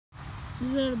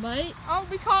Is it a bite? Oh,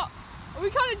 we caught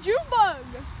a June bug.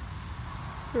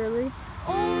 Really?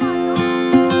 Oh my god.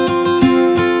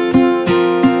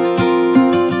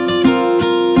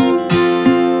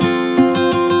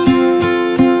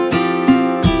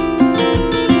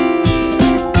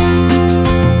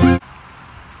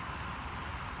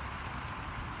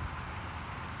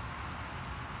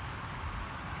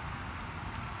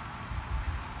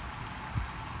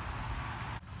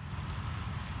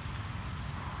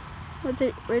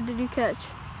 Where did you catch?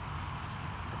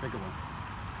 A bigger one.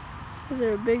 Is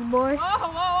it a big boy?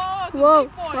 Whoa, it's a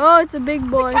big boy. Oh, it's a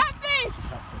big boy. Catfish!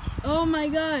 Catfish. Oh my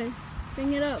god.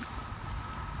 Bring it up.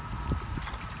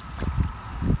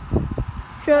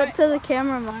 Show it to the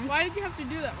camera, Mark. Why did you have to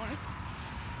do that one?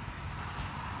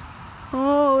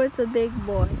 Oh, it's a big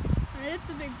boy. It's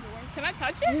a big boy. Can I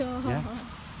touch it? Yeah.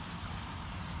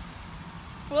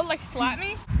 Will it like slap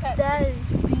me? That is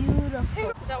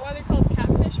beautiful. Is that why they're called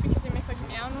catfish? Because they make like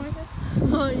meow noises?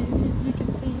 Oh, you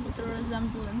can see the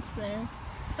resemblance there.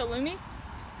 To Lumi?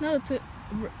 No, to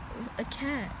a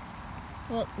cat.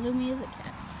 Well, Lumi is a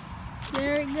cat.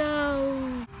 There it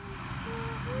goes.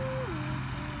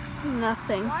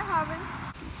 Nothing. Why haven't?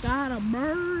 Got a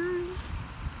bird.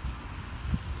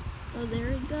 Oh, there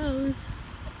it goes.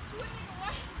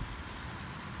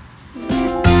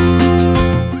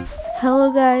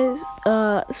 Hello guys,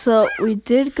 so we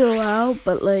did go out,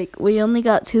 but like we only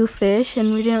got 2 fish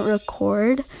and we didn't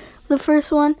record the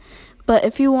first one. But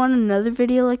if you want another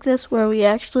video like this where we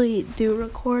actually do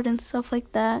record and stuff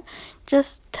like that,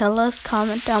 just tell us,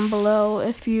 comment down below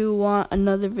if you want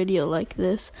another video like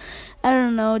this. I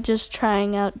don't know, just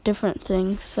trying out different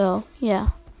things. So yeah,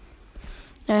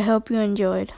 I hope you enjoyed.